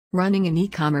Running an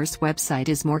e-commerce website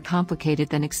is more complicated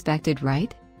than expected,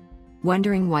 right?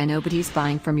 Wondering why nobody's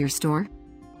buying from your store?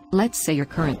 Let's say your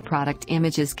current product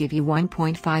images give you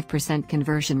 1.5%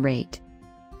 conversion rate.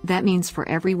 That means for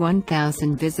every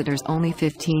 1,000 visitors, only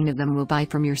 15 of them will buy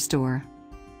from your store.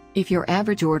 If your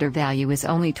average order value is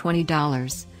only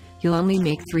 $20, you'll only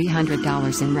make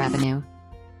 $300 in revenue.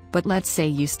 But let's say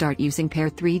you start using peAR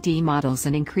 3D models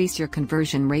and increase your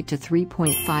conversion rate to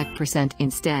 3.5%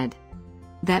 instead.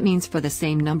 That means for the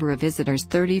same number of visitors,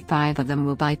 35 of them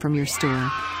will buy from your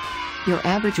store. Your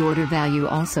average order value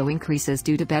also increases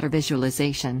due to better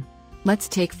visualization. Let's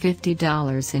take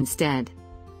 $50 instead.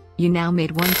 You now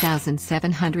made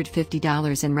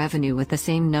 $1,750 in revenue with the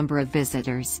same number of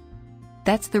visitors.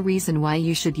 That's the reason why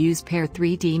you should use peAR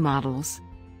 3D models.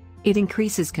 It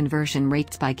increases conversion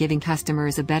rates by giving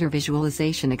customers a better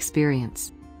visualization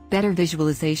experience. Better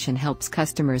visualization helps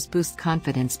customers boost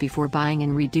confidence before buying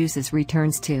and reduces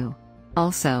returns too.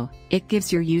 Also, it gives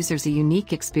your users a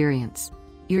unique experience.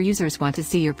 Your users want to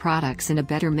see your products in a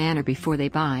better manner before they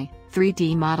buy.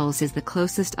 3D models is the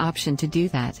closest option to do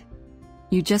that.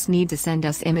 You just need to send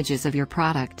us images of your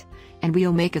product, and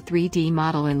we'll make a 3D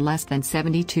model in less than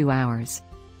 72 hours.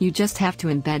 You just have to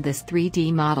embed this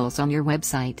 3D models on your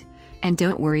website, and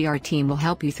don't worry, our team will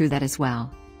help you through that as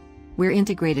well. We're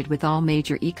integrated with all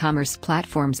major e-commerce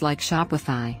platforms like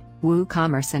Shopify,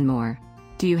 WooCommerce and more.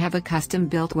 Do you have a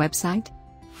custom-built website?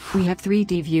 We have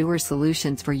 3D viewer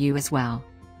solutions for you as well.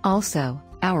 Also,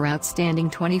 our outstanding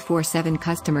 24/7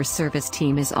 customer service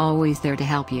team is always there to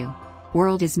help you.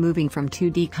 World is moving from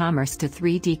 2D commerce to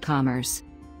 3D commerce.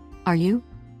 Are you?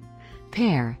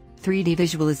 peAR, 3D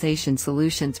visualization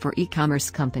solutions for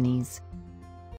e-commerce companies.